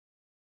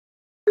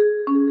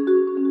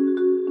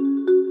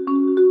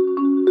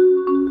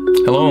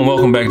Hello and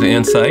welcome back to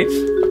Insights.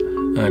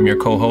 I'm your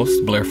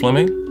co-host, Blair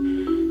Fleming.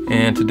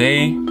 And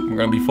today we're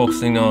going to be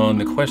focusing on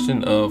the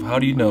question of how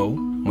do you know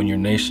when your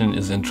nation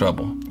is in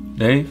trouble?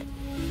 Dave?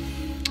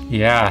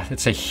 Yeah,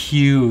 it's a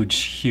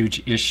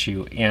huge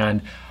issue.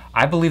 And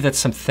I believe that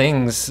some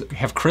things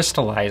have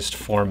crystallized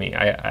for me.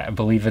 I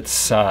believe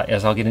it's,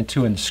 as I'll get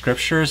into in the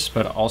scriptures,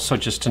 but also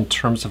just in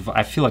terms of,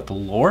 I feel like the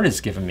Lord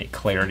has given me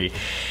clarity.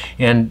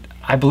 And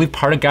I believe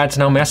part of God's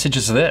now message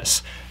is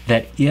this,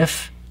 that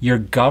if your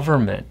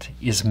government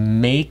is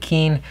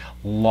making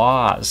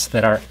laws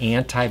that are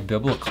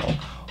anti-biblical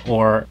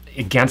or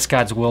against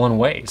God's will and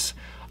ways,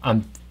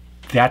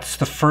 that's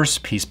the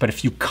first piece. But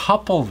if you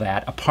couple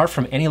that, apart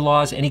from any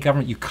laws, any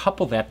government, you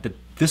couple that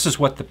this is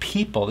what the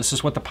people, this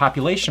is what the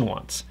population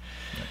wants,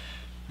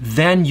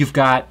 then you've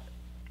got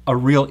a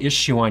real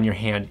issue on your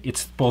hand.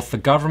 It's both the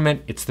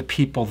government, it's the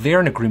people,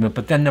 they're in agreement.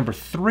 But then number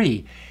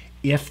three,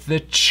 if the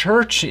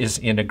church is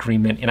in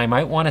agreement, and I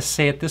might want to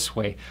say it this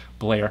way,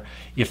 Blair,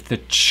 if the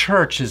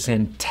church is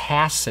in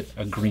tacit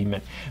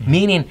agreement,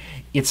 meaning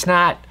it's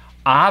not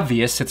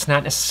obvious, it's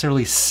not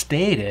necessarily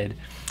stated,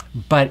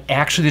 but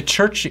actually the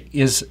church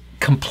is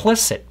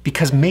complicit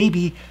because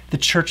maybe the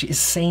church is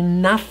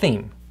saying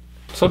nothing.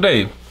 So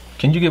Dave,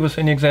 can you give us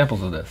any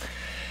examples of this?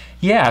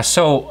 Yeah,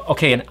 so,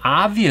 okay, an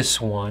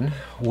obvious one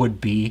would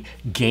be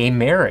gay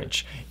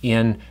marriage.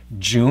 In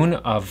June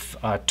of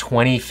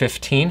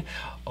 2015,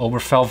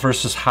 Obergefell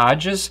versus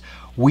Hodges,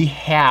 we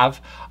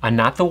have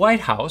not the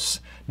White House,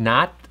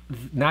 not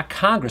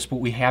Congress, but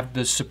we have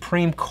the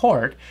Supreme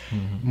Court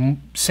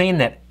saying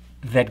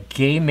that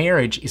gay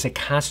marriage is a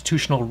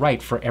constitutional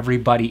right for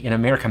everybody in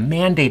America,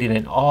 mandated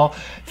in all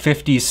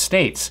 50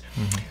 states.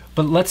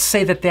 But let's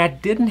say that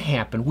that didn't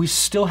happen. We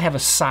still have a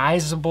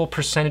sizable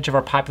percentage of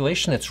our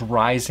population that's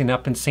rising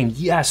up and saying,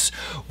 yes,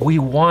 we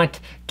want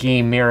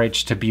gay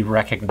marriage to be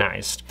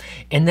recognized.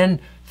 And then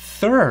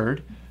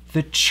third,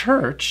 the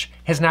church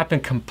has not been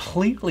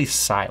completely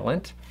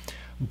silent,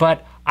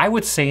 but I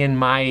would say in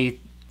my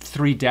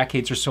 3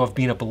 decades or so of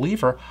being a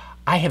believer,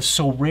 I have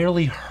so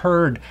rarely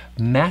heard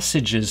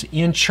messages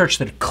in church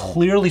that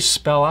clearly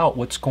spell out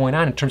what's going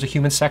on in terms of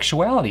human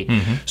sexuality.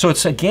 So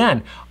it's,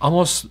 again,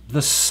 almost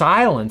the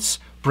silence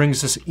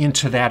brings us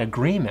into that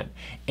agreement,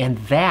 and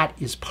that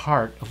is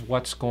part of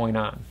what's going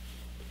on.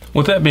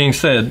 With that being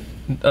said,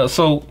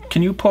 so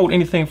can you quote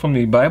anything from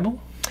the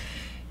Bible?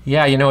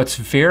 Yeah, you know, it's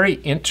very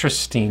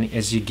interesting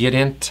as you get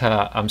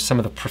into some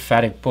of the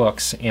prophetic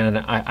books, and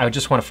I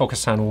just want to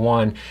focus on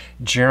one,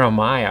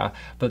 Jeremiah.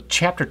 But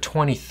chapter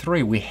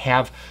 23, we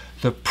have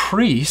the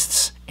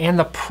priests and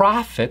the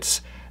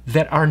prophets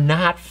that are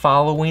not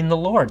following the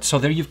Lord. So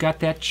there you've got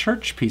that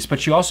church piece.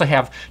 But you also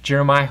have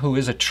Jeremiah, who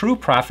is a true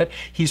prophet.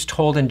 He's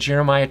told in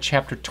Jeremiah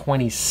chapter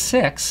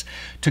 26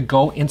 to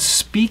go and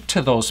speak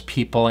to those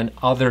people and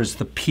others,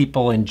 the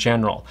people in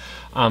general,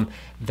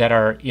 that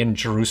are in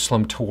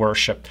Jerusalem to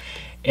worship.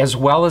 As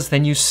well as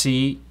then you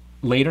see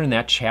later in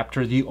that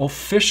chapter, the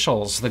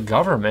officials, the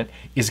government,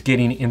 is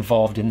getting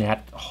involved in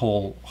that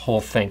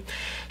whole thing.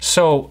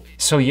 So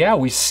yeah,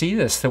 we see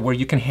this, that where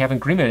you can have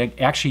agreement.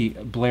 Actually,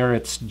 Blair,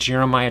 it's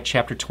Jeremiah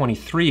chapter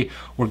 23,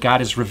 where God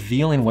is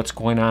revealing what's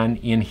going on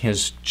in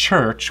his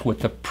church with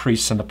the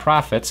priests and the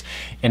prophets.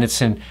 And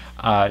it's in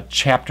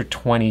chapter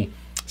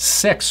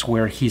 26,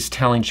 where he's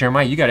telling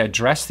Jeremiah, you got to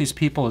address these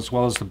people as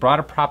well as the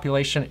broader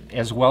population,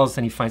 as well as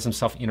then he finds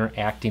himself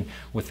interacting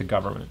with the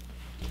government.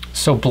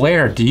 So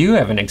Blair, do you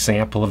have an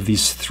example of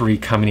these three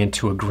coming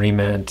into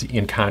agreement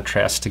in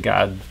contrast to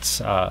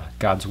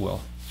God's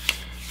will?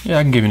 Yeah,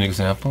 I can give you an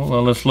example.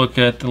 Well, let's look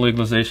at the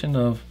legalization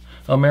of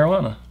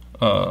marijuana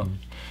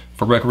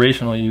for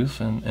recreational use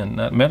and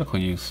not medical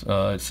use.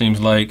 It seems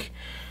like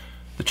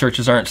the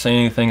churches aren't saying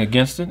anything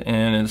against it,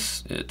 and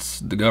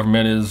the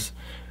government is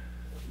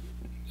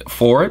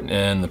for it,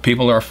 and the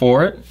people are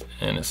for it,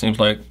 and it seems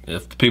like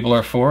if the people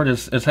are for it,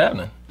 it's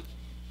happening.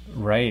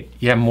 Right.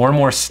 Yeah, more and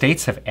more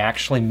states have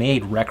actually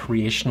made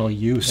recreational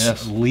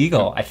use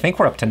legal. I think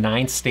we're up to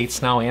 9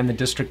 states now and the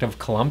District of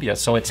Columbia.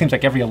 So it seems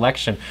like every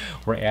election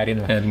we're adding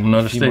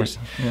another state.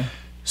 Yeah.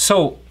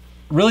 So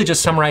really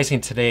just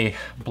summarizing today,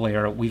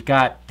 Blair, we've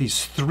got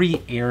these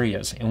 3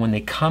 areas, and when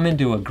they come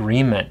into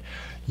agreement,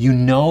 you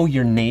know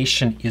your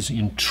nation is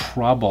in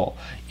trouble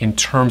in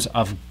terms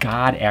of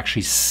God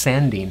actually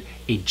sending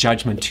a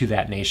judgment to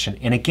that nation.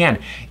 And again,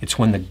 it's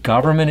when the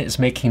government is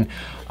making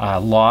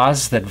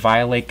laws that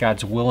violate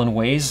God's will and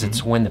ways.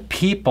 It's when the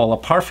people,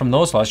 apart from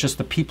those laws, just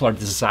the people are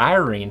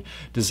desiring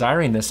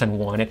this and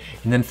want it.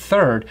 And then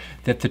third,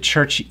 that the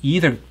church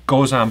either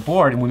goes on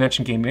board, and we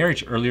mentioned gay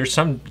marriage earlier,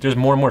 there's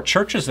more and more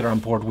churches that are on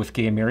board with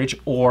gay marriage,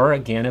 or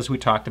again, as we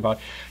talked about,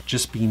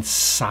 just being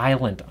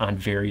silent on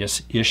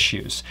various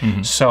issues.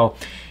 So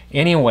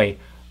anyway,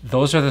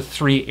 those are the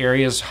 3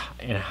 areas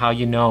and how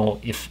you know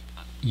if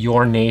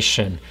your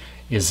nation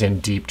is in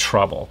deep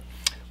trouble.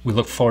 We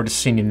look forward to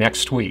seeing you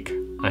next week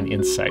on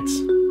Insights.